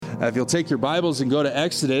If you'll take your Bibles and go to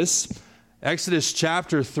Exodus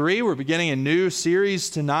chapter 3, we're beginning a new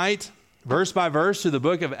series tonight, verse by verse, through the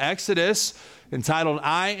book of Exodus, entitled,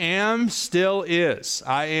 I Am, Still Is.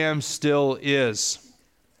 I Am, Still Is.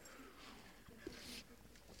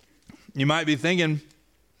 You might be thinking,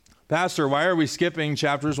 Pastor, why are we skipping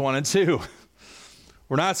chapters 1 and 2?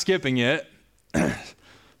 We're not skipping it.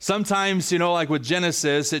 Sometimes, like with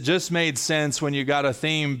Genesis, it just made sense when you got a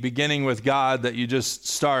theme beginning with God that you just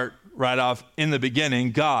start right off in the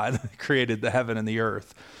beginning. God created the heaven and the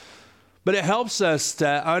earth. But it helps us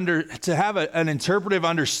to have an interpretive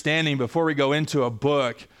understanding before we go into a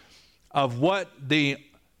book of what the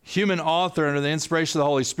human author under the inspiration of the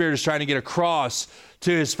Holy Spirit is trying to get across to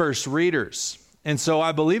his first readers. And so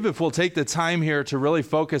I believe if we'll take the time here to really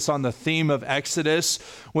focus on the theme of Exodus,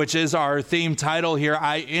 which is our theme title here,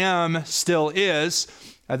 I Am, Still Is,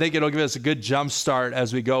 I think it'll give us a good jump start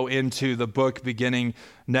as we go into the book beginning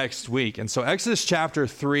next week. And so Exodus chapter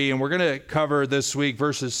 3, and we're going to cover this week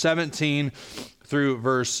verses 17 through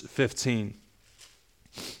verse 15.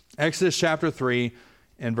 Exodus chapter 3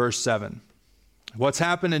 and verse 7. What's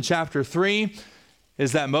happened in chapter 3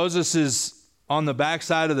 is that Moses is on the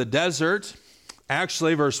backside of the desert.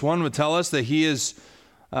 Actually, verse 1 would tell us that he is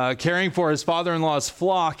caring for his father-in-law's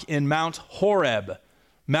flock in Mount Horeb.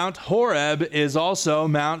 Mount Horeb is also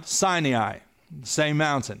Mount Sinai, same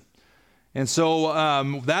mountain. And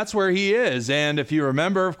so that's where he is. And if you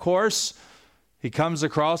remember, of course, he comes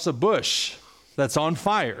across a bush that's on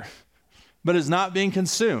fire, but is not being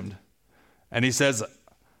consumed. And he says,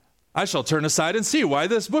 I shall turn aside and see why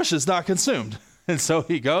this bush is not consumed. And so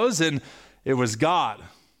he goes, and it was God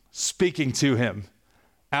speaking to him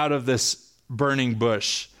out of this burning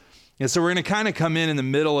bush. And so we're going to kind of come in the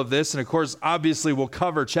middle of this. And of course, obviously, we'll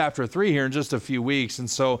cover chapter 3 here in just a few weeks. And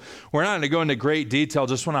so we're not going to go into great detail.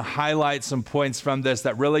 Just want to highlight some points from this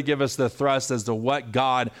that really give us the thrust as to what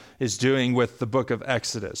God is doing with the book of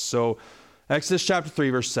Exodus. So Exodus chapter 3,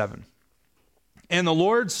 verse 7. And the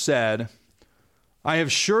Lord said, I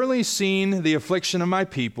have surely seen the affliction of my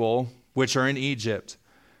people, which are in Egypt,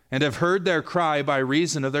 and have heard their cry by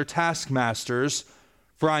reason of their taskmasters,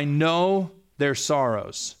 for I know their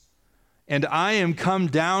sorrows. And I am come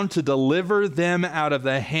down to deliver them out of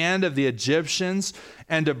the hand of the Egyptians,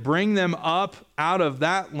 and to bring them up out of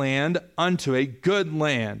that land unto a good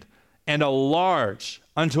land, and a large,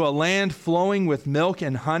 unto a land flowing with milk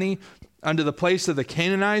and honey, unto the place of the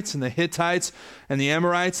Canaanites, and the Hittites, and the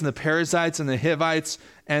Amorites, and the Perizzites, and the Hivites,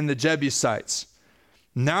 and the Jebusites.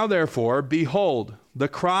 Now therefore, behold, the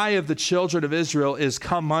cry of the children of Israel is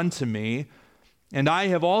come unto me, and I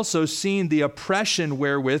have also seen the oppression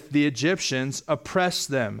wherewith the Egyptians oppress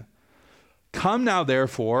them. Come now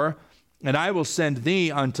therefore, and I will send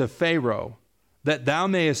thee unto Pharaoh, that thou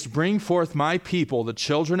mayest bring forth my people, the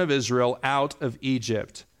children of Israel, out of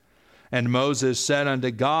Egypt. And Moses said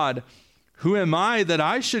unto God, Who am I that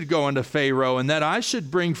I should go unto Pharaoh, and that I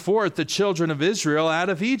should bring forth the children of Israel out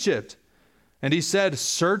of Egypt? And he said,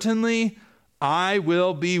 Certainly I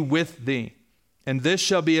will be with thee, and this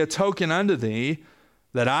shall be a token unto thee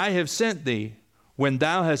that I have sent thee. When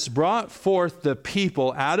thou hast brought forth the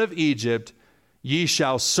people out of Egypt, ye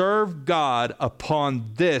shall serve God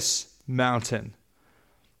upon this mountain.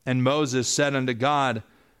 And Moses said unto God,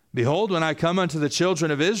 Behold, when I come unto the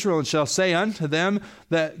children of Israel, and shall say unto them,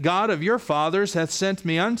 that God of your fathers hath sent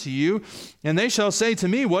me unto you, and they shall say to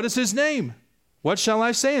me, What is his name? What shall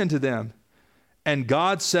I say unto them? And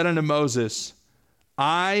God said unto Moses,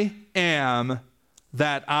 I am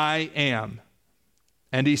that I am.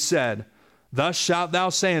 And he said, Thus shalt thou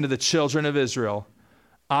say unto the children of Israel,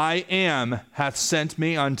 I am hath sent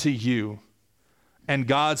me unto you. And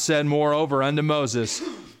God said moreover unto Moses,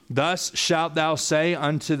 Thus shalt thou say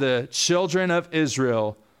unto the children of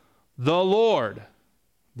Israel, The Lord,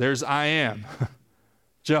 there's I am,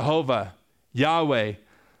 Jehovah, Yahweh,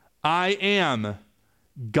 I am,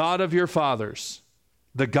 God of your fathers,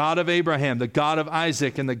 the God of Abraham, the God of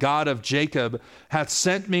Isaac, and the God of Jacob, hath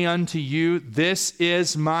sent me unto you. This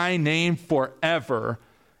is my name forever,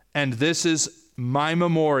 and this is my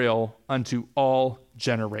memorial unto all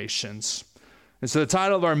generations. And so the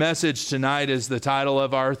title of our message tonight is the title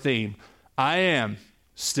of our theme, I Am,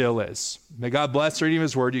 Still Is. May God bless the reading of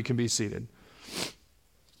his word. You can be seated.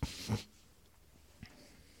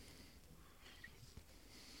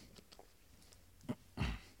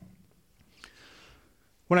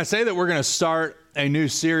 When I say that we're going to start a new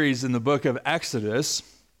series in the book of Exodus,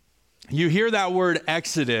 you hear that word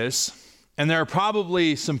Exodus, and there are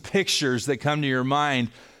probably some pictures that come to your mind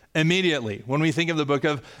immediately when we think of the book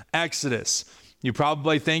of Exodus. You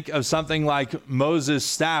probably think of something like Moses'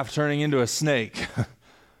 staff turning into a snake.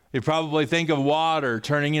 You probably think of water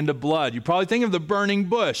turning into blood. You probably think of the burning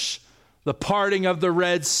bush, the parting of the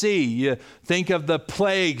Red Sea. You think of the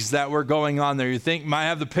plagues that were going on there. You might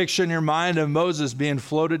have the picture in your mind of Moses being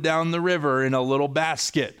floated down the river in a little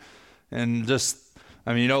basket. And just,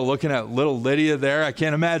 looking at little Lydia there, I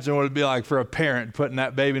can't imagine what it'd be like for a parent putting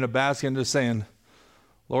that baby in a basket and just saying,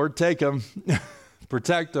 Lord, take him,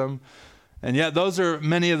 protect him. And yet those are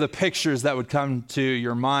many of the pictures that would come to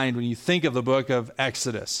your mind when you think of the book of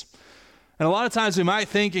Exodus. And a lot of times we might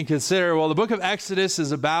think and consider, well, the book of Exodus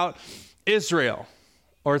is about Israel,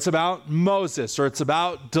 or it's about Moses, or it's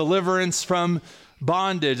about deliverance from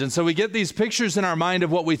bondage. And so we get these pictures in our mind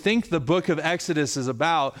of what we think the book of Exodus is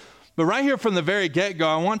about. But right here from the very get-go,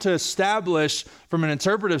 I want to establish from an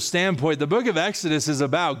interpretive standpoint, the book of Exodus is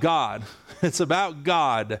about God. It's about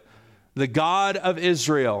God, the God of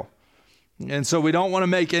Israel. And so we don't want to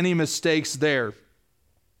make any mistakes there.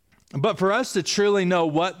 But for us to truly know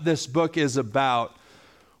what this book is about,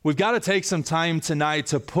 we've got to take some time tonight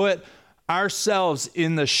to put ourselves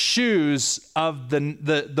in the shoes of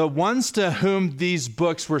the ones to whom these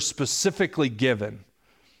books were specifically given,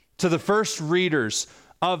 to the first readers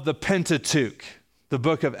of the Pentateuch, the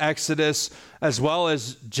book of Exodus, as well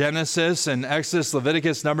as Genesis and Exodus,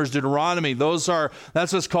 Leviticus, Numbers, Deuteronomy. That's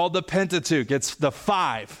what's called the Pentateuch. It's the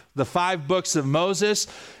five books of Moses.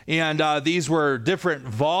 And these were different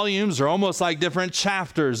volumes, or almost like different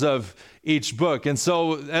chapters of each book. And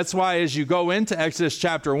so that's why as you go into Exodus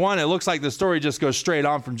chapter 1, it looks like the story just goes straight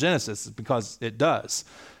on from Genesis, because it does.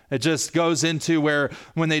 It just goes into where,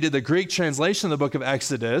 when they did the Greek translation of the book of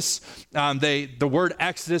Exodus, the word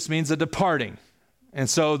Exodus means a departing. And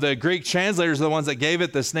so the Greek translators are the ones that gave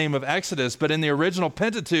it this name of Exodus. But in the original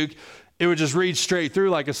Pentateuch, it would just read straight through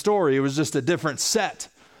like a story. It was just a different set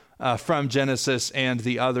from Genesis and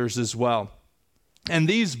the others as well. And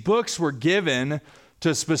these books were given to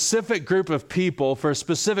a specific group of people for a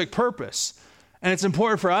specific purpose. And it's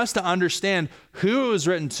important for us to understand who it was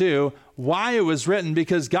written to, why it was written,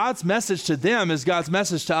 because God's message to them is God's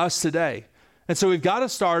message to us today. And so we've got to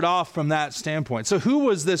start off from that standpoint. So who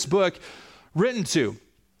was this book written to?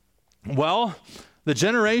 Well, the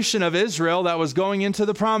generation of Israel that was going into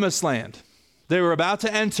the promised land. They were about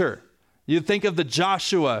to enter. You think of the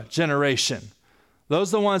Joshua generation.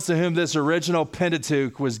 Those are the ones to whom this original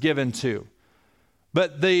Pentateuch was given to.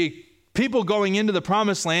 But the people going into the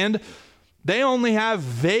promised land, they only have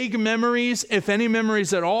vague memories, if any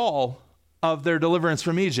memories at all, of their deliverance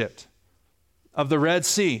from Egypt, of the Red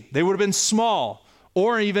Sea. They would have been small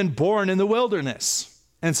or even born in the wilderness.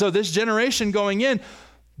 And so this generation going in,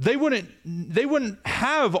 they wouldn't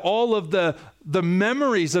have all of the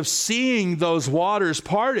memories of seeing those waters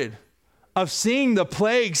parted, of seeing the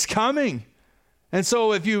plagues coming. And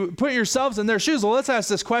so if you put yourselves in their shoes, well, let's ask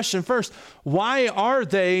this question first. Why are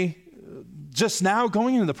they just now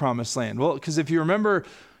going into the promised land? Well, because if you remember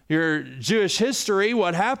your Jewish history,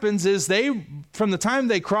 what happens is they, from the time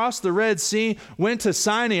they crossed the Red Sea, went to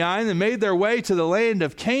Sinai and made their way to the land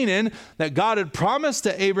of Canaan that God had promised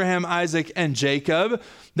to Abraham, Isaac, and Jacob.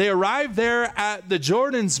 They arrived there at the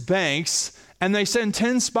Jordan's banks, and they send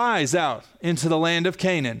 10 spies out into the land of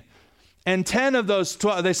Canaan. And 10 of those,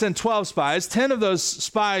 they send 12 spies. 10 of those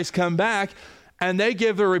spies come back, and they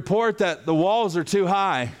give a report that the walls are too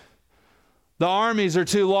high. The armies are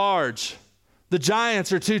too large. The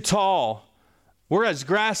giants are too tall. We're as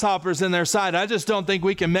grasshoppers in their sight. I just don't think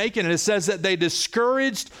we can make it. And it says that they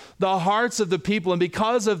discouraged the hearts of the people. And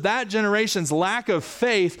because of that generation's lack of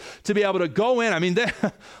faith to be able to go in,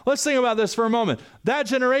 let's think about this for a moment. That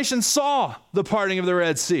generation saw the parting of the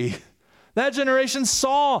Red Sea. That generation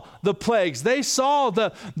saw the plagues. They saw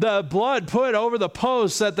the blood put over the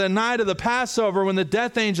posts at the night of the Passover when the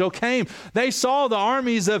death angel came. They saw the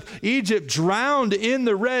armies of Egypt drowned in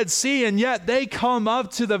the Red Sea, and yet they come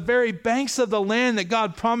up to the very banks of the land that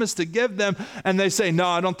God promised to give them, and they say, no,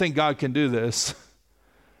 I don't think God can do this.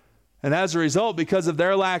 And as a result, because of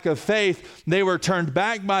their lack of faith, they were turned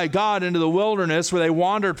back by God into the wilderness, where they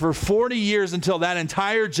wandered for 40 years until that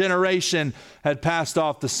entire generation had passed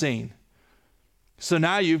off the scene. So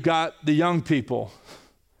now you've got the young people,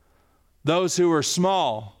 those who were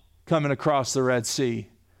small, coming across the Red Sea.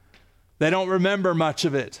 They don't remember much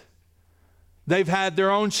of it. They've had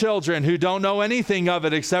their own children who don't know anything of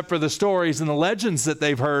it except for the stories and the legends that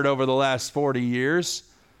they've heard over the last 40 years.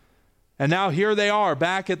 And now here they are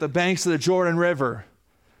back at the banks of the Jordan River,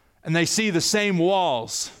 and they see the same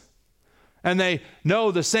walls, and they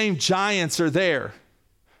know the same giants are there.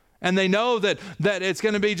 And they know that it's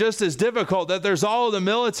going to be just as difficult, that there's all the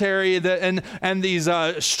military and these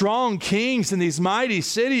strong kings in these mighty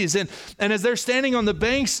cities. And as they're standing on the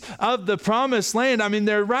banks of the promised land, I mean,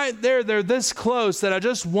 they're right there. They're this close that I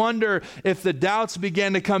just wonder if the doubts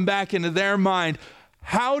began to come back into their mind.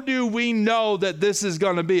 How do we know that this is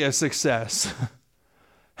going to be a success?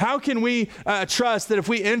 How can we trust that if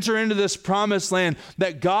we enter into this promised land,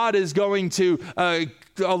 that God is going to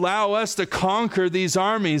allow us to conquer these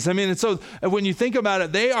armies? I mean, and so when you think about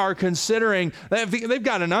it, they are considering, they've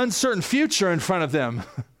got an uncertain future in front of them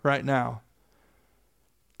right now.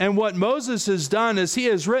 And what Moses has done is he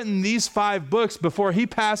has written these 5 books before he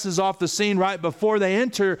passes off the scene, right before they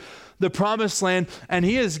enter the promised land, and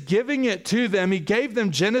he is giving it to them. He gave them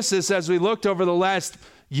Genesis as we looked over the last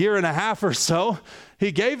year and a half or so.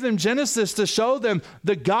 He gave them Genesis to show them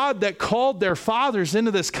the God that called their fathers into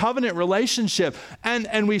this covenant relationship.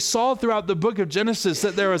 And we saw throughout the book of Genesis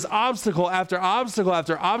that there was obstacle after obstacle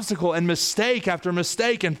after obstacle and mistake after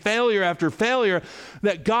mistake and failure after failure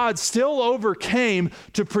that God still overcame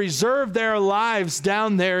to preserve their lives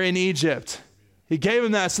down there in Egypt. He gave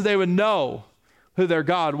them that so they would know who their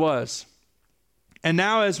God was. And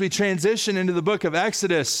now as we transition into the book of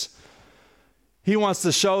Exodus, he wants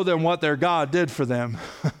to show them what their God did for them.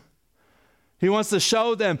 He wants to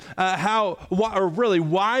show them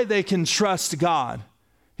why they can trust God.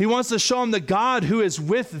 He wants to show them the God who is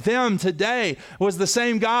with them today was the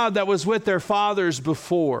same God that was with their fathers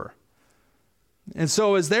before. And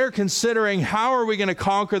so as they're considering how are we going to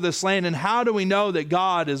conquer this land and how do we know that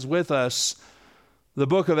God is with us, the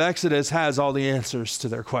book of Exodus has all the answers to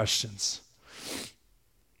their questions.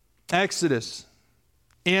 Exodus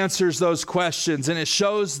answers those questions, and it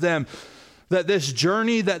shows them that this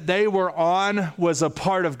journey that they were on was a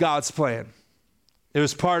part of God's plan. It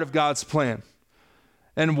was part of God's plan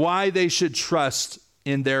and why they should trust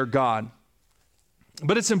in their God.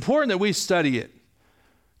 But it's important that we study it,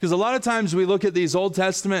 because a lot of times we look at these Old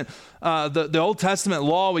Testament, the Old Testament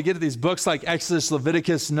law, we get to these books like Exodus,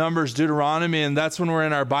 Leviticus, Numbers, Deuteronomy, and that's when we're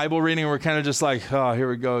in our Bible reading, we're kind of just like, oh, here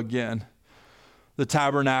we go again. The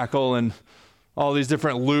tabernacle and all these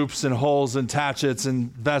different loops and holes and tatchets and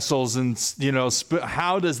vessels and,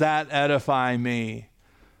 how does that edify me?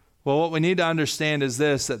 Well, what we need to understand is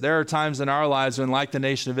this, that there are times in our lives when, like the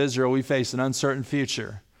nation of Israel, we face an uncertain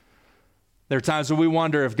future. There are times when we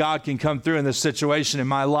wonder if God can come through in this situation in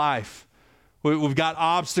my life. We've got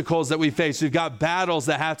obstacles that we face. We've got battles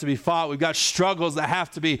that have to be fought. We've got struggles that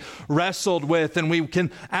have to be wrestled with. And we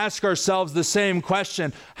can ask ourselves the same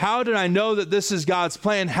question. How did I know that this is God's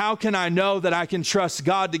plan? How can I know that I can trust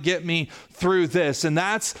God to get me through this? And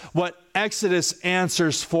that's what Exodus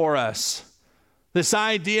answers for us. This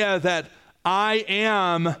idea that I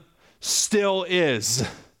am still is.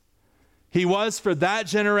 He was for that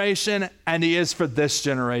generation and he is for this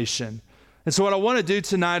generation. And so what I want to do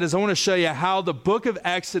tonight is I want to show you how the book of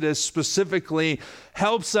Exodus specifically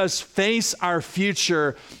helps us face our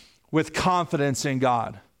future with confidence in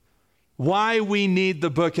God. Why we need the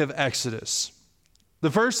book of Exodus. The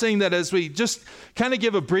first thing that as we just kind of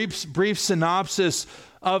give a brief synopsis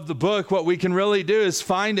of the book, what we can really do is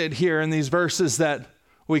find it here in these verses that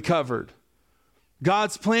we covered.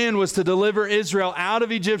 God's plan was to deliver Israel out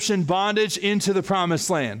of Egyptian bondage into the promised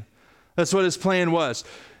land. That's what his plan was.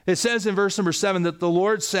 It says in verse number 7 that the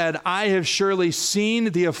Lord said, I have surely seen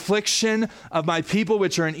the affliction of my people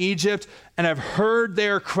which are in Egypt, and have heard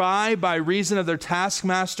their cry by reason of their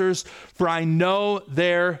taskmasters, for I know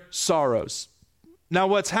their sorrows. Now,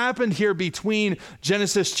 what's happened here between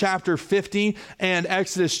Genesis chapter 50 and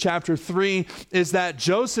Exodus chapter 3 is that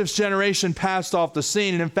Joseph's generation passed off the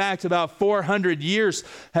scene. And in fact, about 400 years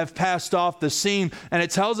have passed off the scene. And it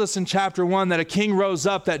tells us in chapter 1 that a king rose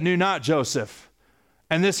up that knew not Joseph.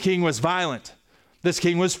 And this king was violent. This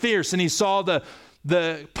king was fierce. And he saw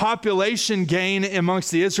the population gain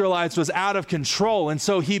amongst the Israelites was out of control. And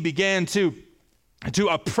so he began to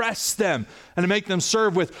oppress them and to make them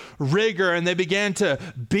serve with rigor. And they began to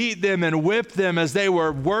beat them and whip them as they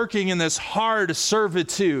were working in this hard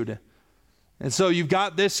servitude. And so you've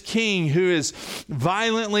got this king who is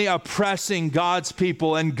violently oppressing God's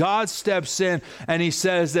people, and God steps in and he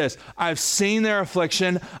says this, I've seen their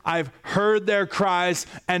affliction, I've heard their cries,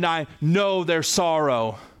 and I know their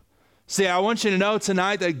sorrow. See, I want you to know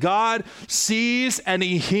tonight that God sees and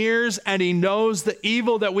he hears and he knows the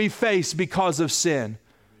evil that we face because of sin.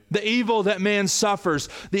 The evil that man suffers.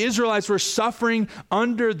 The Israelites were suffering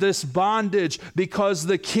under this bondage because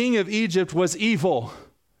the king of Egypt was evil.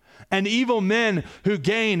 And evil men who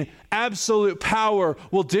gain absolute power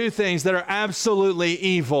will do things that are absolutely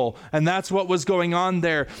evil. And that's what was going on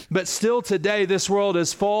there. But still today, this world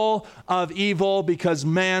is full of evil because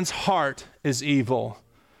man's heart is evil.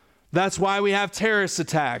 That's why we have terrorist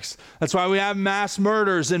attacks. That's why we have mass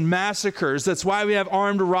murders and massacres. That's why we have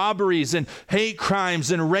armed robberies and hate crimes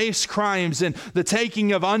and race crimes and the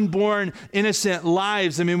taking of unborn innocent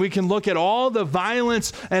lives. I mean, we can look at all the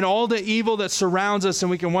violence and all the evil that surrounds us and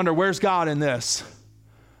we can wonder, where's God in this?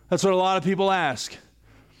 That's what a lot of people ask.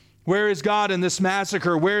 Where is God in this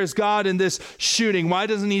massacre? Where is God in this shooting? Why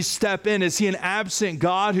doesn't he step in? Is he an absent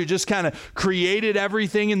God who just kind of created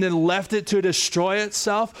everything and then left it to destroy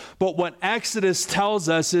itself? But what Exodus tells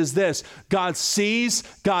us is this: God sees,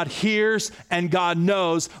 God hears, and God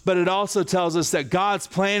knows. But it also tells us that God's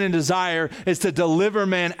plan and desire is to deliver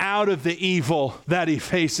man out of the evil that he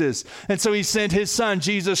faces. And so he sent his son,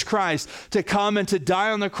 Jesus Christ, to come and to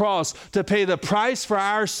die on the cross, to pay the price for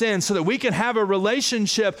our sins so that we can have a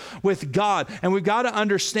relationship with God. And we've got to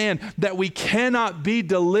understand that we cannot be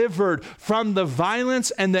delivered from the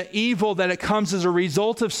violence and the evil that it comes as a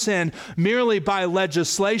result of sin merely by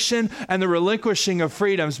legislation and the relinquishing of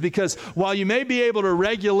freedoms. Because while you may be able to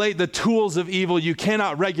regulate the tools of evil, you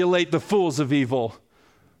cannot regulate the fools of evil.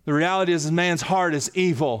 The reality is man's heart is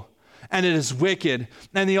evil. And it is wicked.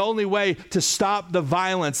 And the only way to stop the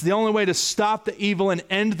violence, the only way to stop the evil and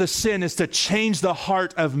end the sin is to change the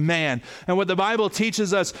heart of man. And what the Bible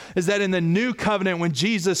teaches us is that in the new covenant, when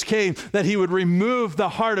Jesus came, that he would remove the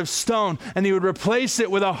heart of stone and he would replace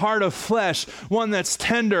it with a heart of flesh, one that's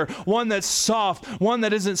tender, one that's soft, one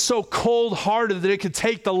that isn't so cold-hearted that it could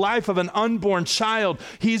take the life of an unborn child.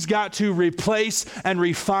 He's got to replace and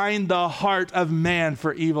refine the heart of man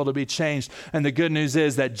for evil to be changed. And the good news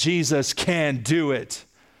is that Jesus can do it.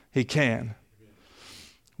 He can.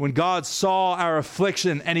 When God saw our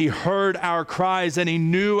affliction and he heard our cries and he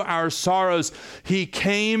knew our sorrows, he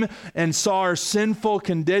came and saw our sinful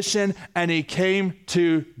condition and he came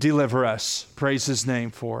to deliver us. Praise his name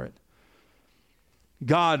for it.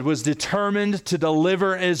 God was determined to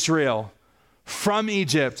deliver Israel from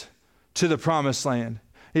Egypt to the promised land.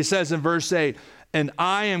 He says in verse 8, "And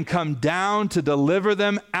I am come down to deliver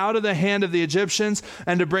them out of the hand of the Egyptians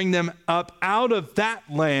and to bring them up out of that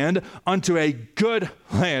land unto a good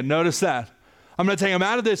land." Notice that. I'm going to take them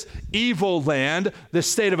out of this evil land,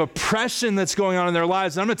 this state of oppression that's going on in their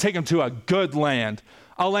lives, and I'm going to take them to a good land.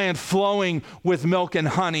 A land flowing with milk and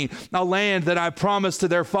honey, a land that I promised to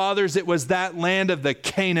their fathers. It was that land of the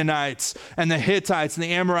Canaanites and the Hittites and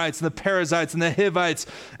the Amorites and the Perizzites and the Hivites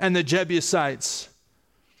and the Jebusites.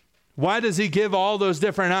 Why does he give all those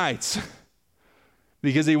different ites?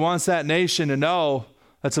 Because he wants that nation to know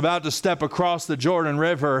that's about to step across the Jordan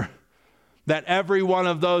River that every one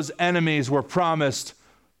of those enemies were promised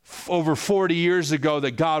over 40 years ago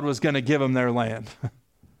that God was going to give them their land.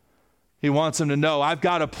 He wants them to know, I've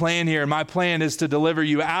got a plan here. My plan is to deliver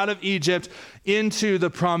you out of Egypt into the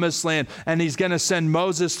promised land. And he's going to send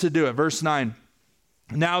Moses to do it. Verse 9,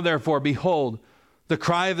 "Now therefore, behold, the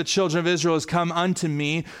cry of the children of Israel has come unto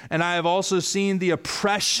me, and I have also seen the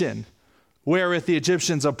oppression wherewith the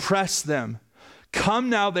Egyptians oppress them. Come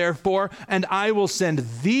now, therefore, and I will send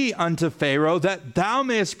thee unto Pharaoh, that thou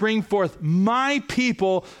mayest bring forth my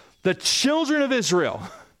people, the children of Israel."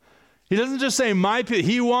 He doesn't just say my people.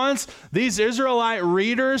 He wants these Israelite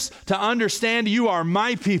readers to understand, you are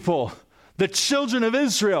my people. The children of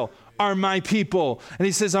Israel are my people. And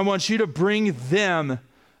he says, I want you to bring them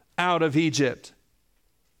out of Egypt.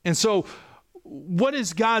 And so what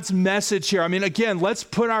is God's message here? I mean, again, let's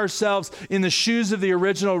put ourselves in the shoes of the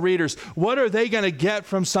original readers. What are they going to get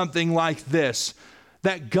from something like this?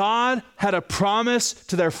 That God had a promise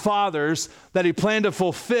to their fathers that he planned to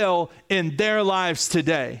fulfill in their lives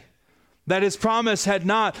today. That his promise had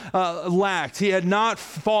not lacked. He had not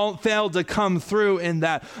failed to come through in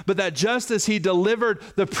that. But that just as he delivered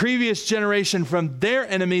the previous generation from their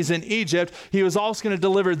enemies in Egypt, he was also going to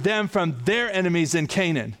deliver them from their enemies in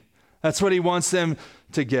Canaan. That's what he wants them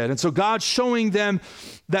to get. And so God's showing them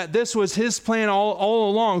that this was his plan all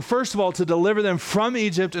along. First of all, to deliver them from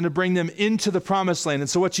Egypt and to bring them into the promised land. And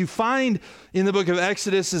so what you find in the book of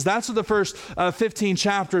Exodus is that's what the first 15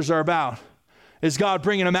 chapters are about. Is God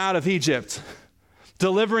bringing them out of Egypt,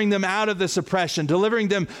 delivering them out of this oppression, delivering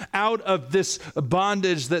them out of this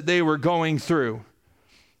bondage that they were going through.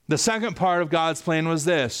 The second part of God's plan was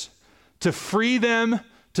this: to free them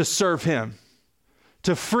to serve him.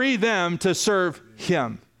 To free them to serve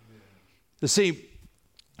him. You see,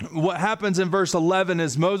 what happens in verse 11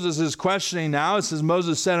 is Moses is questioning now. It says,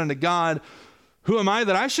 Moses said unto God, "Who am I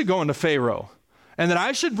that I should go unto Pharaoh, and that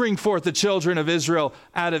I should bring forth the children of Israel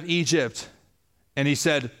out of Egypt. And he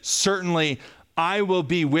said, certainly I will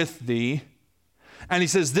be with thee. And he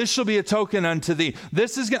says, this shall be a token unto thee.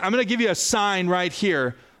 I'm going to give you a sign right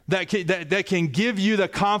here that can give you the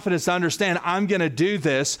confidence to understand I'm going to do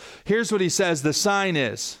this. Here's what he says the sign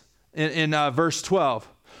is in verse 12.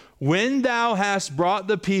 When thou hast brought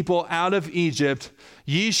the people out of Egypt,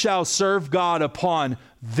 ye shall serve God upon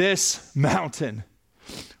this mountain.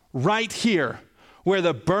 Right here, where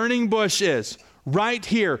the burning bush is, right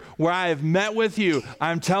here where I have met with you,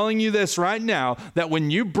 I'm telling you this right now, that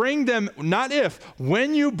when you bring them,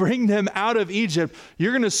 when you bring them out of Egypt,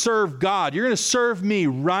 you're going to serve God. You're going to serve me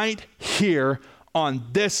right here on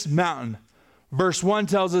this mountain. Verse 1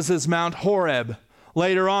 tells us it's Mount Horeb.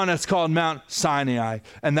 Later on, it's called Mount Sinai,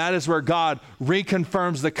 and that is where God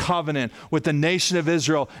reconfirms the covenant with the nation of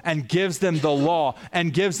Israel and gives them the law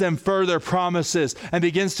and gives them further promises and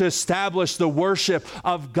begins to establish the worship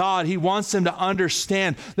of God. He wants them to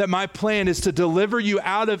understand that my plan is to deliver you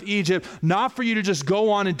out of Egypt, not for you to just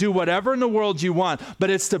go on and do whatever in the world you want, but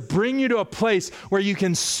it's to bring you to a place where you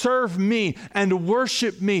can serve me and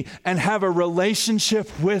worship me and have a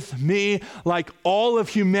relationship with me like all of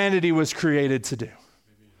humanity was created to do.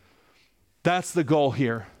 That's the goal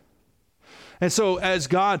here. And so as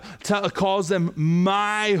God calls them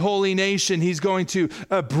my holy nation, he's going to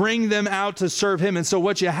bring them out to serve him. And so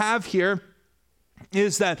what you have here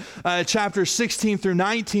is that chapter 16 through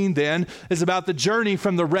 19 then is about the journey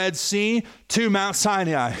from the Red Sea to Mount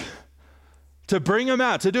Sinai. To bring them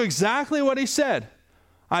out, to do exactly what he said.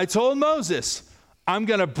 I told Moses, I'm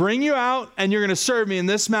going to bring you out and you're going to serve me in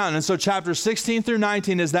this mountain. And so chapter 16 through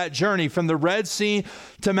 19 is that journey from the Red Sea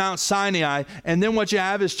to Mount Sinai. And then what you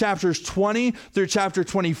have is chapters 20 through chapter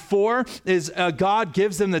 24 is God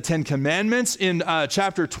gives them the 10 commandments. In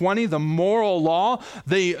chapter 20, the moral law,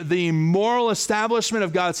 the moral establishment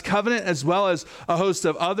of God's covenant, as well as a host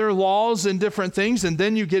of other laws and different things. And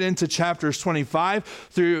then you get into chapters 25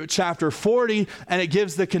 through chapter 40, and it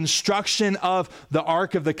gives the construction of the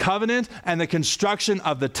Ark of the Covenant and the construction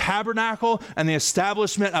of the tabernacle and the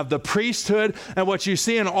establishment of the priesthood. And what you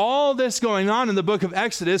see in all this going on in the book of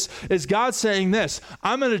Exodus is God saying this,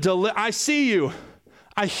 I see you.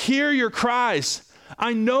 I hear your cries.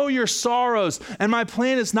 I know your sorrows. And my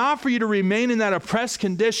plan is not for you to remain in that oppressed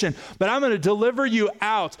condition, but I'm going to deliver you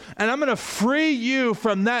out and I'm going to free you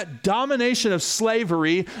from that domination of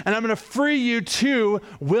slavery. And I'm going to free you to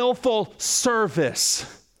willful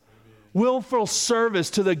service. Willful service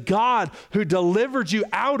to the God who delivered you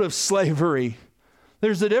out of slavery.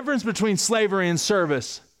 There's a difference between slavery and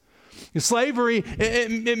service. Slavery,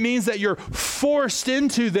 it means that you're forced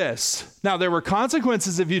into this. Now, there were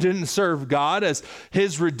consequences if you didn't serve God as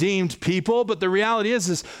his redeemed people, but the reality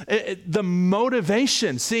is the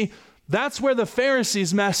motivation. See, that's where the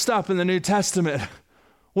Pharisees messed up in the New Testament.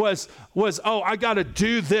 Was I got to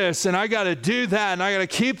do this and I got to do that and I got to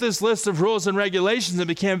keep this list of rules and regulations. It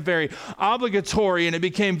became very obligatory and it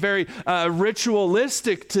became very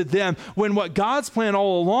ritualistic to them, when what God's plan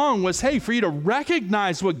all along was, hey, for you to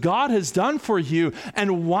recognize what God has done for you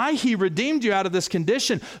and why he redeemed you out of this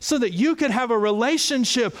condition so that you could have a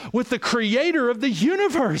relationship with the creator of the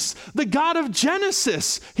universe, the God of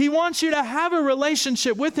Genesis. He wants you to have a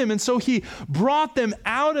relationship with him. And so he brought them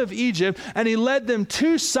out of Egypt and he led them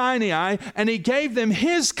to Sinai, and he gave them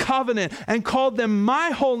his covenant and called them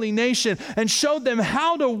my holy nation and showed them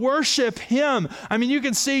how to worship him. I mean, you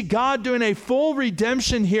can see God doing a full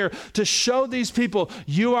redemption here to show these people,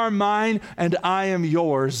 you are mine and I am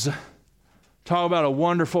yours. Talk about a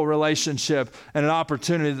wonderful relationship and an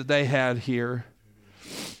opportunity that they had here.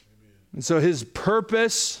 And so his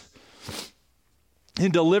purpose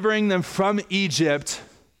in delivering them from Egypt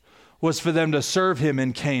was for them to serve him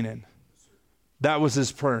in Canaan. That was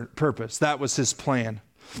his purpose. That was his plan.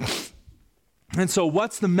 And so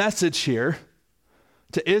what's the message here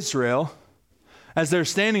to Israel as they're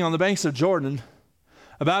standing on the banks of Jordan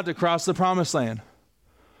about to cross the promised land?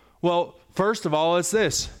 Well, first of all, it's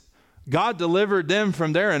this. God delivered them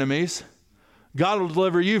from their enemies. God will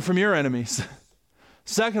deliver you from your enemies.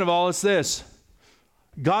 Second of all, it's this.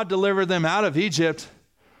 God delivered them out of Egypt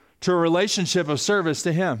to a relationship of service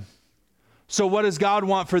to him. So what does God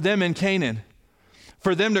want for them in Canaan?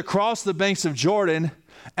 For them to cross the banks of Jordan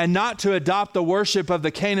and not to adopt the worship of the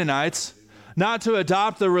Canaanites, not to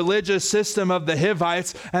adopt the religious system of the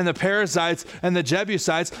Hivites and the Perizzites and the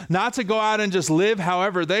Jebusites, not to go out and just live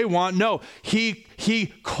however they want. No, he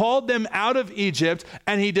called them out of Egypt,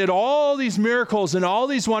 and he did all these miracles and all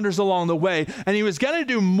these wonders along the way, and he was going to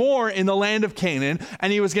do more in the land of Canaan,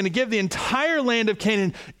 and he was going to give the entire land of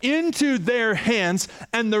Canaan into their hands,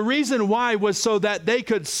 and the reason why was so that they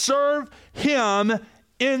could serve him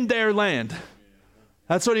in their land.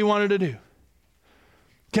 That's what he wanted to do.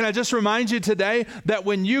 Can I just remind you today that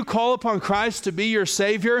when you call upon Christ to be your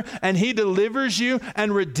Savior and he delivers you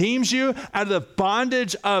and redeems you out of the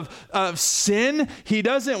bondage of sin, he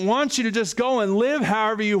doesn't want you to just go and live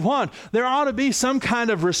however you want. There ought to be some kind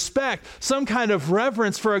of respect, some kind of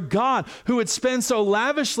reverence for a God who would spend so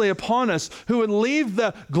lavishly upon us, who would leave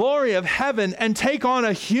the glory of heaven and take on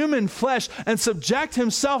a human flesh and subject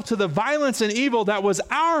himself to the violence and evil that was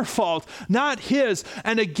our fault, not his,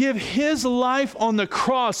 and to give his life on the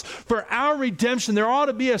cross for our redemption. There ought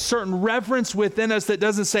to be a certain reverence within us that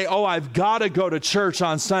doesn't say, oh, I've got to go to church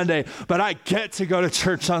on Sunday, but I get to go to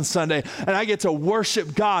church on Sunday, and I get to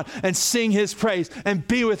worship God and sing his praise and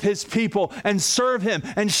be with his people and serve him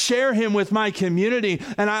and share him with my community,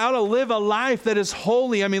 and I ought to live a life that is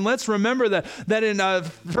holy. I mean, let's remember that in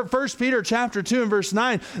 1 Peter chapter 2 and verse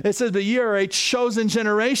 9, it says, but ye are a chosen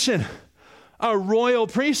generation, a royal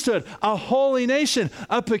priesthood, a holy nation,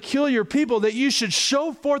 a peculiar people, that you should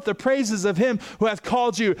show forth the praises of him who hath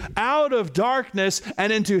called you out of darkness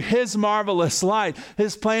and into his marvelous light.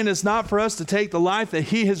 His plan is not for us to take the life that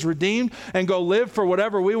he has redeemed and go live for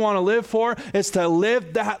whatever we want to live for. It's to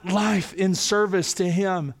live that life in service to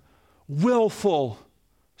him, willful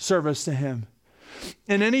service to him.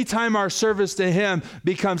 And anytime our service to him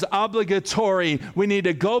becomes obligatory, we need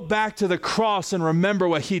to go back to the cross and remember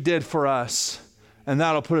what he did for us. And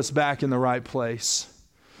that'll put us back in the right place.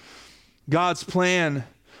 God's plan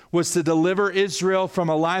was to deliver Israel from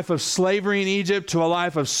a life of slavery in Egypt to a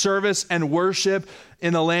life of service and worship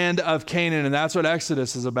in the land of Canaan. And that's what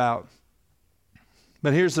Exodus is about.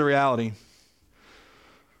 But here's the reality.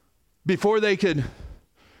 Before they could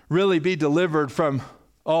really be delivered from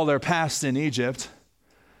all their past in Egypt,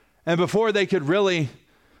 and before they could really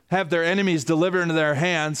have their enemies delivered into their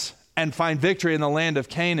hands and find victory in the land of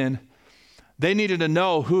Canaan, they needed to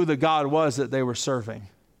know who the God was that they were serving.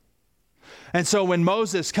 And so when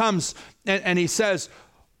Moses comes and he says,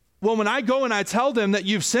 well, when I go and I tell them that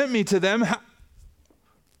you've sent me to them,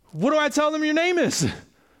 what do I tell them your name is?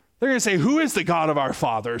 They're going to say, who is the God of our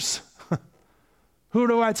fathers? Who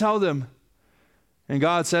do I tell them? And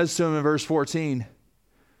God says to him in verse 14,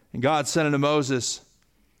 and God said unto Moses,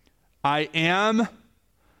 I am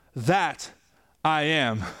that I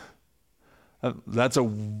am. That's a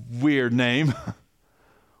weird name.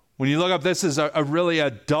 When you look up, this is really a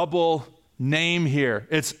double name here.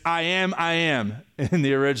 It's I am in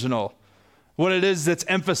the original. What it is, that's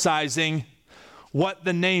emphasizing what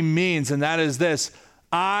the name means, and that is this: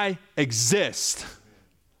 I exist.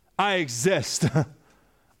 I exist.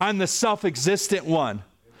 I'm the self-existent one.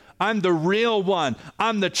 I'm the real one.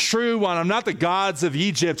 I'm the true one. I'm not the gods of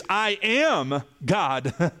Egypt. I am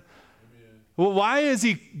God. Well, why is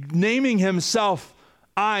he naming himself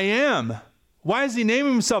I am? Why is he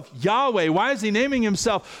naming himself Yahweh? Why is he naming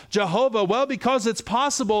himself Jehovah? Well, because it's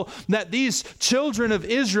possible that these children of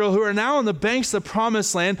Israel who are now on the banks of the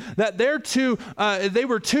promised land, that they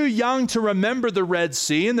were too young to remember the Red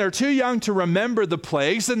Sea, and they're too young to remember the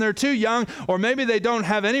plagues, and they're too young, or maybe they don't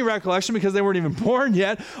have any recollection because they weren't even born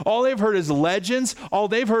yet. All they've heard is legends. All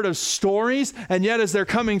they've heard is stories. And yet as they're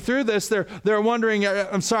coming through this, they're wondering,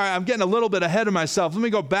 I'm sorry, I'm getting a little bit ahead of myself. Let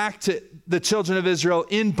me go back to the children of Israel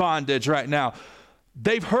in bondage right now.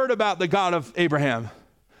 They've heard about the God of Abraham.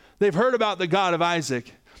 They've heard about the God of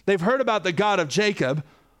Isaac. They've heard about the God of Jacob,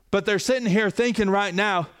 but they're sitting here thinking right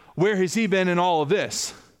now, where has he been in all of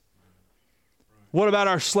this? What about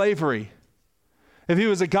our slavery? If he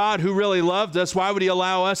was a God who really loved us, why would he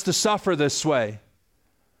allow us to suffer this way?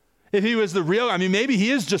 If he was the real, maybe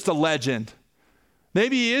he is just a legend.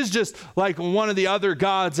 Maybe he is just like one of the other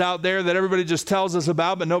gods out there that everybody just tells us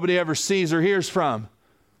about, but nobody ever sees or hears from.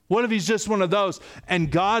 What if he's just one of those?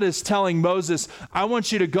 And God is telling Moses, I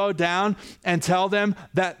want you to go down and tell them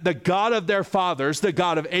that the God of their fathers, the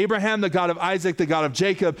God of Abraham, the God of Isaac, the God of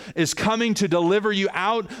Jacob, is coming to deliver you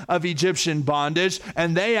out of Egyptian bondage.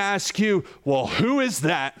 And they ask you, well, who is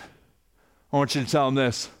that? I want you to tell them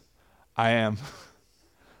this: I am.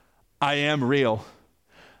 I am real.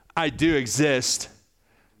 I do exist.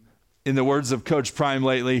 In the words of Coach Prime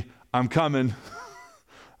lately, I'm coming.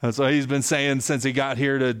 That's what he's been saying since he got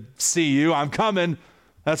here to see you. I'm coming.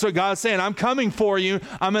 That's what God's saying. I'm coming for you.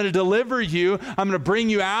 I'm going to deliver you. I'm going to bring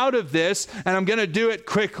you out of this, and I'm going to do it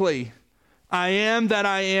quickly. I am that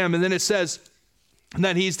I am. And then it says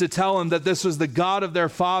that he's to tell them that this was the God of their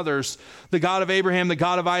fathers, the God of Abraham, the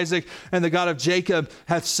God of Isaac, and the God of Jacob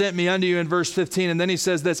hath sent me unto you in verse 15. And then he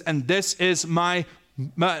says this, and this is my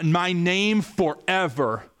name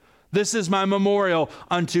forever. This is my memorial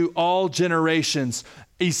unto all generations.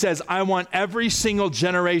 He says, I want every single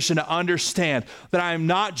generation to understand that I am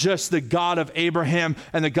not just the God of Abraham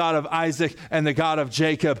and the God of Isaac and the God of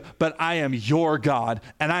Jacob, but I am your God,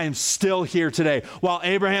 and I am still here today. While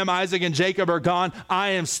Abraham, Isaac, and Jacob are gone, I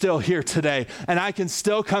am still here today, and I can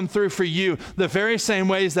still come through for you the very same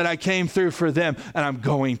ways that I came through for them, and I'm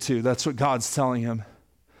going to. That's what God's telling him.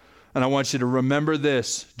 And I want you to remember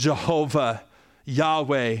this, Jehovah,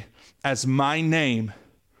 Yahweh, as my name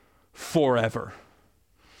forever.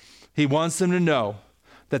 He wants them to know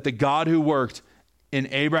that the God who worked in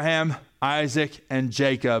Abraham, Isaac, and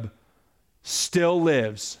Jacob still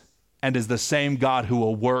lives and is the same God who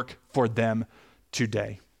will work for them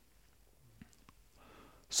today.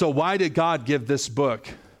 So why did God give this book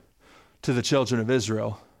to the children of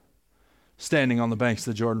Israel standing on the banks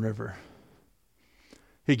of the Jordan River?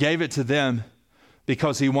 He gave it to them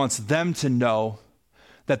because he wants them to know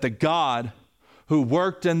that the God who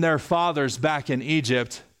worked in their fathers back in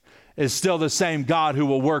Egypt is still the same God who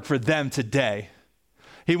will work for them today.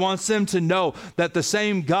 He wants them to know that the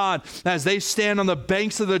same God, as they stand on the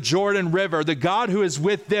banks of the Jordan River, the God who is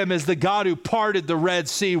with them is the God who parted the Red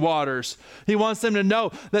Sea waters. He wants them to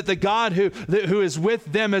know that the God who is with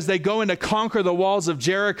them as they go in to conquer the walls of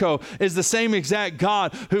Jericho is the same exact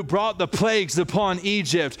God who brought the plagues upon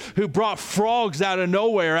Egypt, who brought frogs out of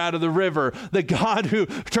nowhere out of the river, the God who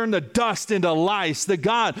turned the dust into lice, the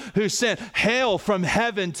God who sent hail from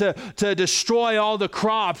heaven to destroy all the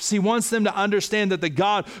crops. He wants them to understand that the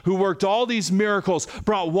God who worked all these miracles,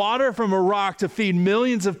 brought water from a rock to feed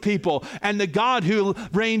millions of people, and the God who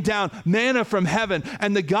rained down manna from heaven,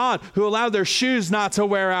 and the God who allowed their shoes not to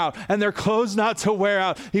wear out and their clothes not to wear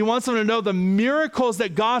out. He wants them to know the miracles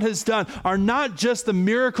that God has done are not just the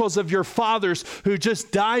miracles of your fathers who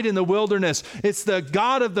just died in the wilderness. It's the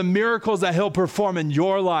God of the miracles that he'll perform in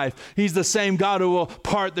your life. He's the same God who will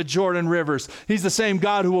part the Jordan rivers. He's the same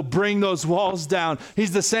God who will bring those walls down.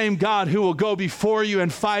 He's the same God who will go before you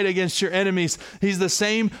and fight against your enemies. He's the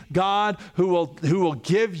same God who will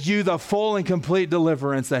give you the full and complete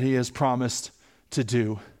deliverance that he has promised to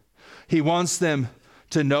do. He wants them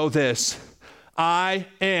to know this. I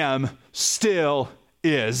am still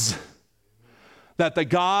is. That the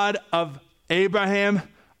God of Abraham,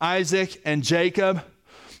 Isaac, and Jacob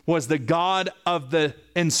was the God of the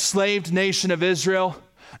enslaved nation of Israel,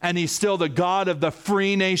 and he's still the God of the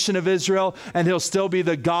free nation of Israel, and he'll still be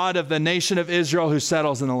the God of the nation of Israel who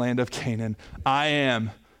settles in the land of Canaan. I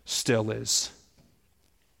am, still is.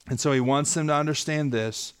 And so he wants them to understand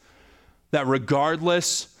this, that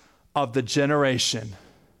regardless of the generation,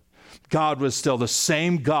 God was still the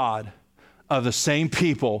same God of the same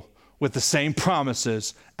people with the same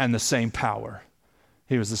promises and the same power.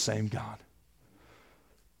 He was the same God.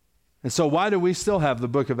 And so why do we still have the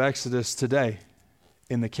book of Exodus today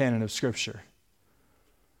in the canon of Scripture?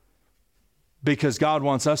 Because God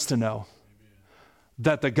wants us to know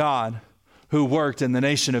that the God who worked in the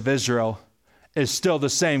nation of Israel is still the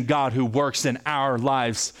same God who works in our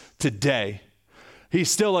lives today. He's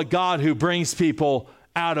still a God who brings people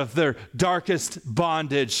out of their darkest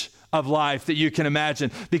bondage of life that you can imagine,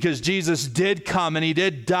 because Jesus did come and he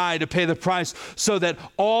did die to pay the price so that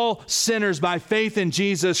all sinners by faith in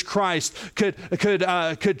Jesus Christ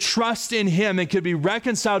could trust in him and could be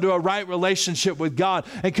reconciled to a right relationship with God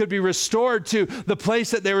and could be restored to the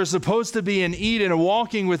place that they were supposed to be in Eden,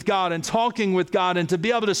 walking with God and talking with God and to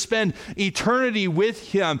be able to spend eternity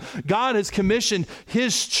with him. God has commissioned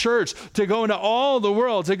his church to go into all the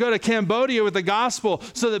world, to go to Cambodia with the gospel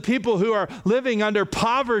so that people who are living under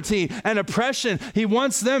poverty and oppression, he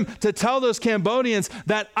wants them to tell those Cambodians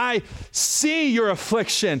that I see your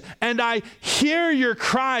affliction and I hear your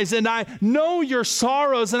cries and I know your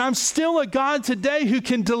sorrows, and I'm still a God today who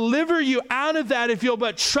can deliver you out of that if you'll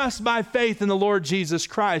but trust by faith in the Lord Jesus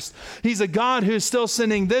Christ. He's a God who's still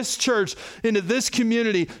sending this church into this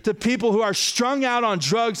community to people who are strung out on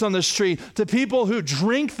drugs on the street, to people who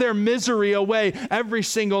drink their misery away every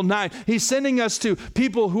single night. He's sending us to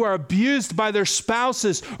people who are abused by their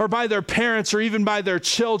spouses or by their parents or even by their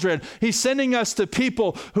children. He's sending us to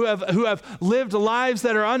people who have lived lives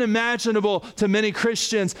that are unimaginable to many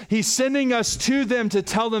Christians. He's sending us to them to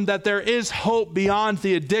tell them that there is hope beyond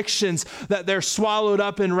the addictions that they're swallowed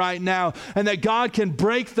up in right now, and that God can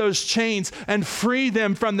break those chains and free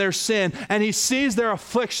them from their sin. And he sees their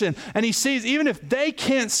affliction, and he sees, even if they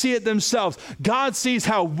can't see it themselves, God sees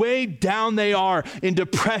how weighed down they are in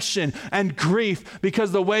depression and grief because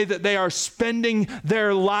of the way that they are spending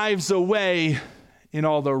their lives away in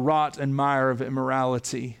all the rot and mire of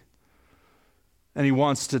immorality. And he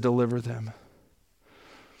wants to deliver them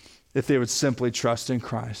if they would simply trust in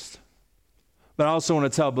Christ. But I also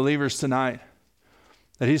want to tell believers tonight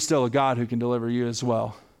that he's still a God who can deliver you as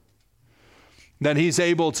well. That he's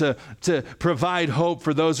able to provide hope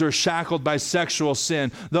for those who are shackled by sexual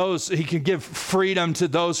sin. He can give freedom to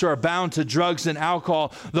those who are bound to drugs and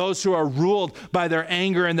alcohol, those who are ruled by their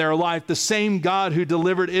anger in their life. The same God who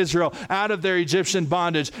delivered Israel out of their Egyptian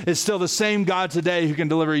bondage is still the same God today who can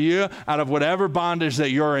deliver you out of whatever bondage that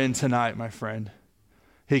you're in tonight, my friend.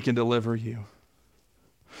 He can deliver you.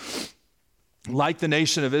 Like the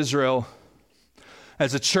nation of Israel,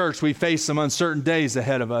 as a church, we face some uncertain days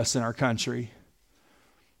ahead of us in our country.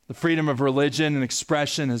 The freedom of religion and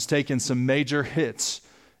expression has taken some major hits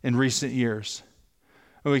in recent years.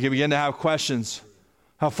 And we can begin to have questions.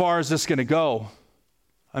 How far is this going to go?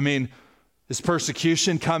 I mean, is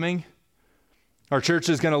persecution coming? Are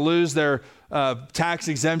churches going to lose their tax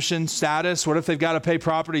exemption status? What if they've got to pay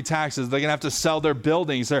property taxes? They're going to have to sell their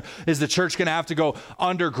buildings. Is the church going to have to go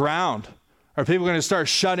underground? Are people going to start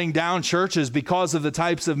shutting down churches because of the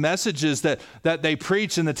types of messages that they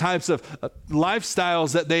preach and the types of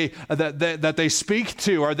lifestyles that they speak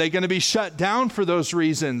to? Are they going to be shut down for those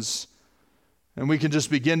reasons? And we can just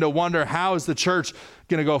begin to wonder, how is the church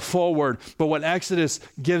going to go forward? But what Exodus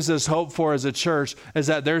gives us hope for as a church is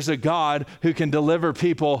that there's a God who can deliver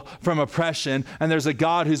people from oppression, and there's a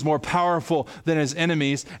God who's more powerful than his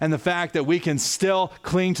enemies, and the fact that we can still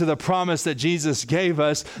cling to the promise that Jesus gave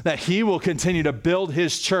us, that he will continue to build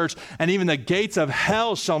his church, and even the gates of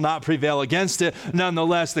hell shall not prevail against it.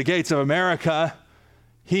 Nonetheless, the gates of America,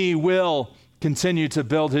 he will continue to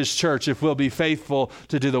build his church if we'll be faithful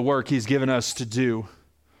to do the work he's given us to do.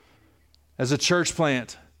 As a church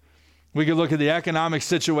plant, we could look at the economic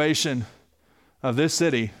situation of this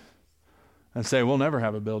city and say, we'll never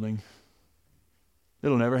have a building.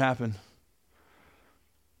 It'll never happen.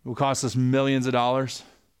 It will cost us millions of dollars.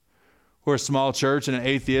 We're a small church in an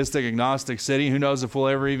atheistic, agnostic city. Who knows if we'll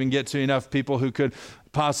ever even get to enough people who could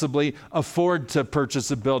possibly afford to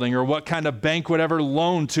purchase a building, or what kind of bank would ever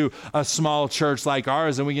loan to a small church like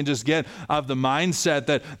ours. And we can just get of the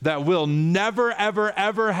mindset that we'll never, ever,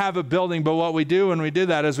 ever have a building. But what we do when we do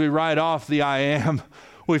that is we write off the I am.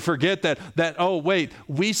 We forget that oh, wait,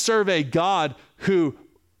 we serve a God who,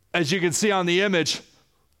 as you can see on the image,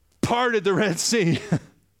 parted the Red Sea.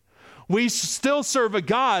 We still serve a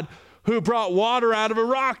God who brought water out of a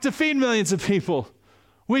rock to feed millions of people.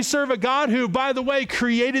 We serve a God who, by the way,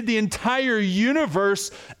 created the entire universe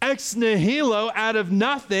ex nihilo, out of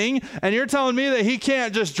nothing. And you're telling me that he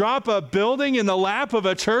can't just drop a building in the lap of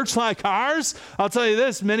a church like ours? I'll tell you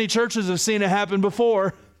this, many churches have seen it happen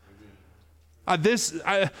before. This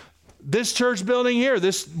church building here,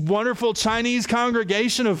 this wonderful Chinese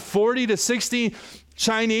congregation of 40 to 60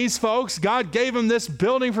 Chinese folks, God gave them this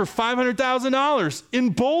building for $500,000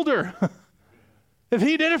 in Boulder. If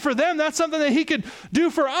he did it for them, that's something that he could do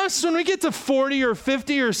for us when we get to 40 or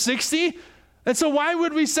 50 or 60. And so why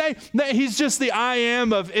would we say that he's just the I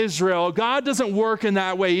am of Israel? God doesn't work in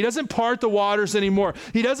that way. He doesn't part the waters anymore.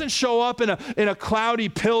 He doesn't show up in a cloudy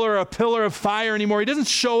pillar, a pillar of fire anymore. He doesn't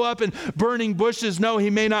show up in burning bushes. No,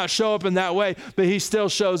 he may not show up in that way, but he still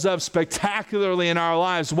shows up spectacularly in our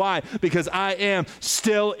lives. Why? Because I am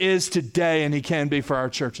still is today, and he can be for our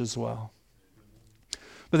church as well.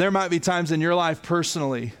 But there might be times in your life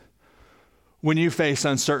personally when you face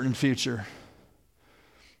uncertain future.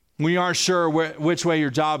 When you aren't sure which way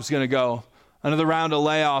your job's going to go. Another round of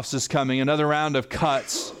layoffs is coming, another round of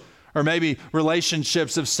cuts. Or maybe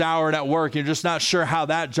relationships have soured at work. You're just not sure how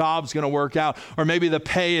that job's going to work out. Or maybe the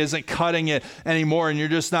pay isn't cutting it anymore and you're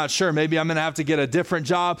just not sure. Maybe I'm going to have to get a different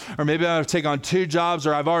job, or maybe I'm going to take on 2 jobs,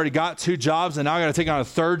 or I've already got 2 jobs and now I got to take on a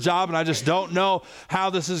 3rd job and I just don't know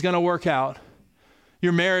how this is going to work out.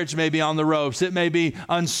 Your marriage may be on the ropes. It may be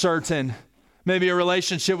uncertain. Maybe a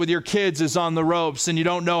relationship with your kids is on the ropes and you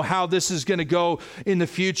don't know how this is going to go in the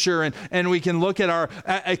future. And we can look at our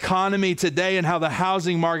economy today and how the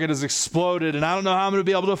housing market has exploded. And I don't know how I'm going to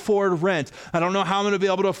be able to afford rent. I don't know how I'm going to be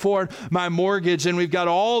able to afford my mortgage. And we've got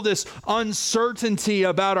all this uncertainty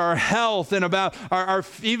about our health and about our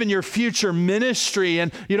even your future ministry.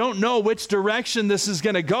 And you don't know which direction this is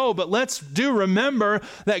going to go. But let's do remember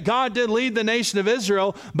that God did lead the nation of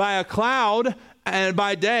Israel by a cloud and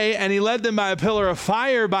by day, and he led them by a pillar of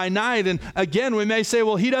fire by night. And again, we may say,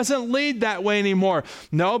 well, he doesn't lead that way anymore.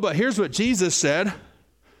 No, but here's what Jesus said.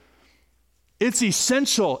 It's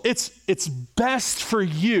essential. It's best for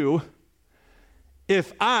you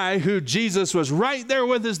if I, who Jesus was right there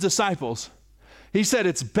with his disciples, he said,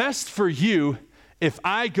 it's best for you if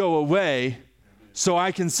I go away so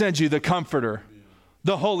I can send you the Comforter,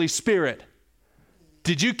 the Holy Spirit.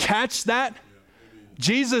 Did you catch that?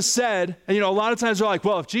 Jesus said, and a lot of times we're like,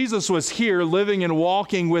 well, if Jesus was here living and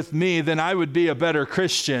walking with me, then I would be a better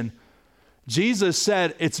Christian. Jesus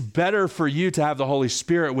said, it's better for you to have the Holy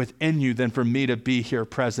Spirit within you than for me to be here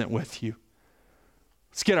present with you.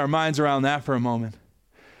 Let's get our minds around that for a moment.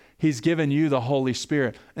 He's given you the Holy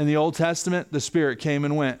Spirit. In the Old Testament, the Spirit came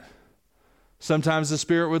and went. Sometimes the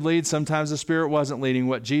Spirit would lead, sometimes the Spirit wasn't leading.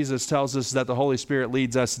 What Jesus tells us is that the Holy Spirit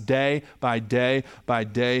leads us day by day by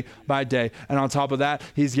day by day. And on top of that,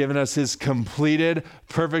 he's given us his completed,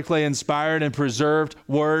 perfectly inspired and preserved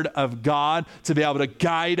Word of God to be able to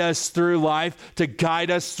guide us through life, to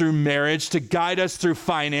guide us through marriage, to guide us through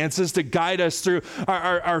finances, to guide us through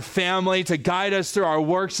our family, to guide us through our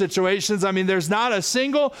work situations. I mean, there's not a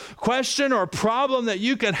single question or problem that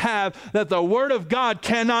you could have that the Word of God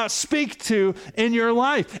cannot speak to in your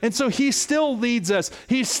life. And so he still leads us.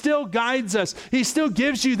 He still guides us. He still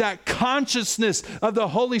gives you that consciousness of the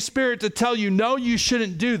Holy Spirit to tell you, no, you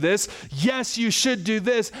shouldn't do this. Yes, you should do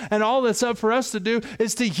this. And all that's up for us to do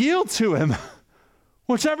is to yield to him.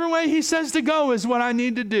 Whichever way he says to go is what I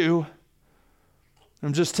need to do.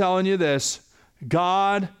 I'm just telling you this.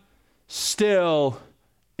 God still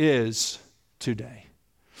is today.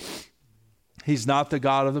 He's not the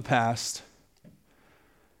God of the past.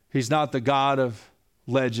 He's not the God of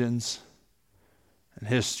legends and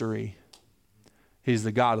history. He's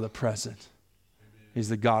the God of the present. He's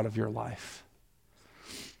the God of your life.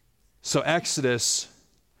 So Exodus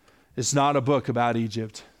is not a book about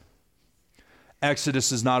Egypt.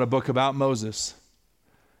 Exodus is not a book about Moses.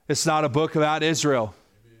 It's not a book about Israel.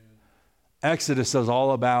 Exodus is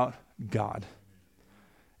all about God.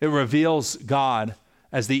 It reveals God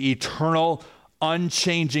as the eternal,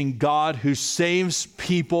 unchanging God who saves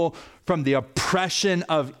people from the oppression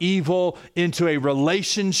of evil into a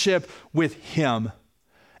relationship with him.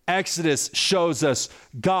 Exodus shows us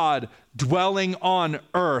God dwelling on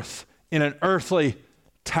earth in an earthly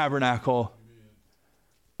tabernacle.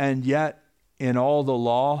 And yet, in all the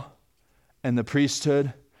law and the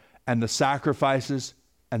priesthood and the sacrifices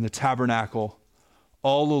and the tabernacle,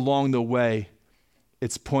 all along the way,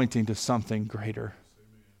 it's pointing to something greater.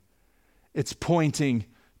 It's pointing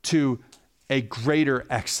to a greater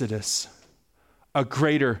exodus, a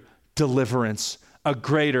greater deliverance, a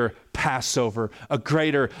greater Passover, a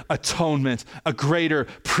greater atonement, a greater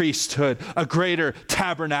priesthood, a greater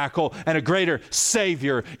tabernacle, and a greater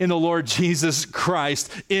Savior in the Lord Jesus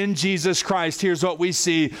Christ. In Jesus Christ, here's what we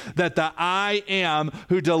see, that the I am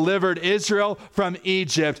who delivered Israel from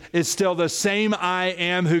Egypt is still the same I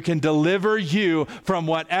am who can deliver you from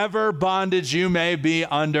whatever bondage you may be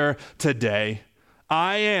under today.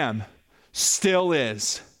 I am still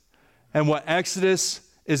is. And what Exodus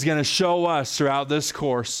is going to show us throughout this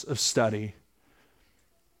course of study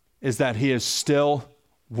is that he is still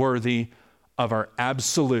worthy of our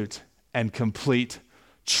absolute and complete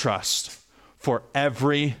trust for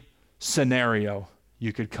every scenario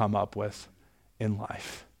you could come up with in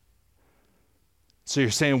life. So you're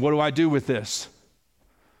saying, what do I do with this?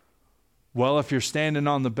 Well, if you're standing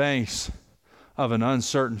on the banks of an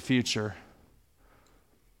uncertain future,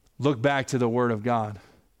 look back to the Word of God.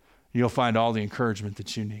 You'll find all the encouragement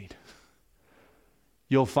that you need.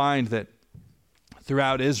 You'll find that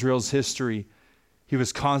throughout Israel's history, he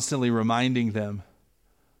was constantly reminding them,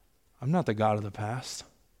 I'm not the God of the past.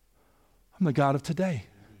 I'm the God of today.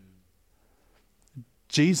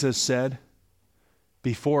 Jesus said,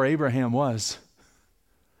 before Abraham was,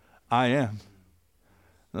 I am.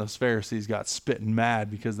 Those Pharisees got spitting mad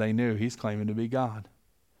because they knew he's claiming to be God.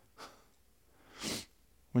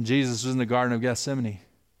 When Jesus was in the Garden of Gethsemane,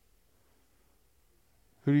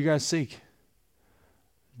 who do you guys seek?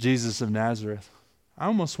 Jesus of Nazareth. I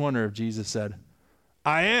almost wonder if Jesus said,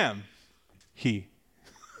 I am he.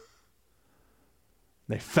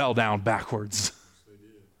 They fell down backwards.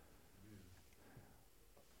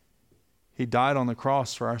 He died on the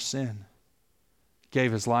cross for our sin,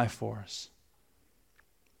 gave his life for us.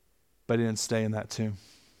 But he didn't stay in that tomb.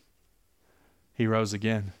 He rose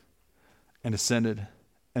again and ascended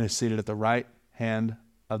and is seated at the right hand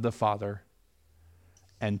of the Father.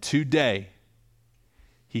 And today,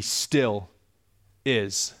 he still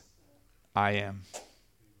is I am.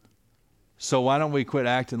 So why don't we quit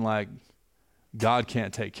acting like God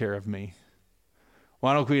can't take care of me?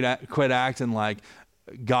 Why don't we quit acting like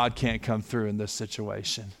God can't come through in this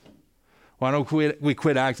situation? Why don't we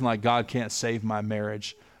quit acting like God can't save my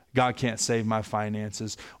marriage? God can't save my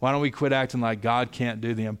finances. Why don't we quit acting like God can't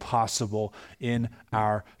do the impossible in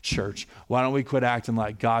our church? Why don't we quit acting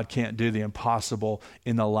like God can't do the impossible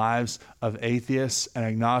in the lives of atheists and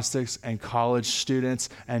agnostics and college students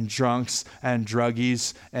and drunks and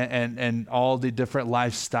druggies and all the different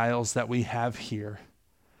lifestyles that we have here?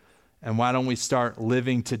 And why don't we start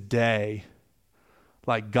living today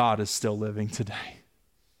like God is still living today?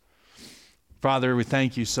 Father, we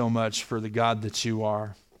thank you so much for the God that you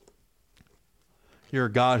are. You're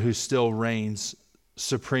a God who still reigns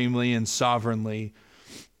supremely and sovereignly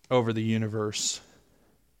over the universe.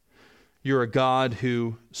 You're a God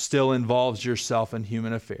who still involves yourself in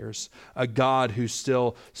human affairs. A God who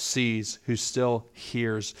still sees, who still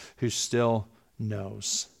hears, who still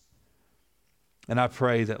knows. And I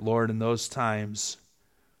pray that, Lord, in those times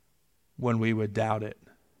when we would doubt it,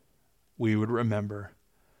 we would remember,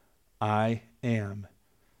 I am,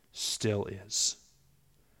 still is.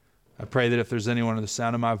 I pray that if there's anyone in the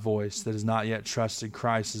sound of my voice that has not yet trusted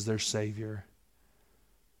Christ as their Savior,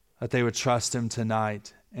 that they would trust him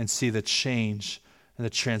tonight and see the change and the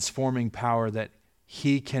transforming power that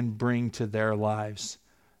he can bring to their lives,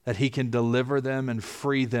 that he can deliver them and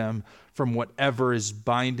free them from whatever is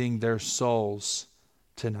binding their souls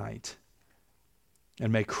tonight.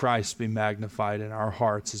 And may Christ be magnified in our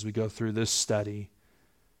hearts as we go through this study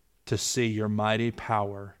to see your mighty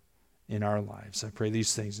power in our lives. I pray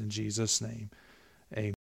these things in Jesus' name. Amen.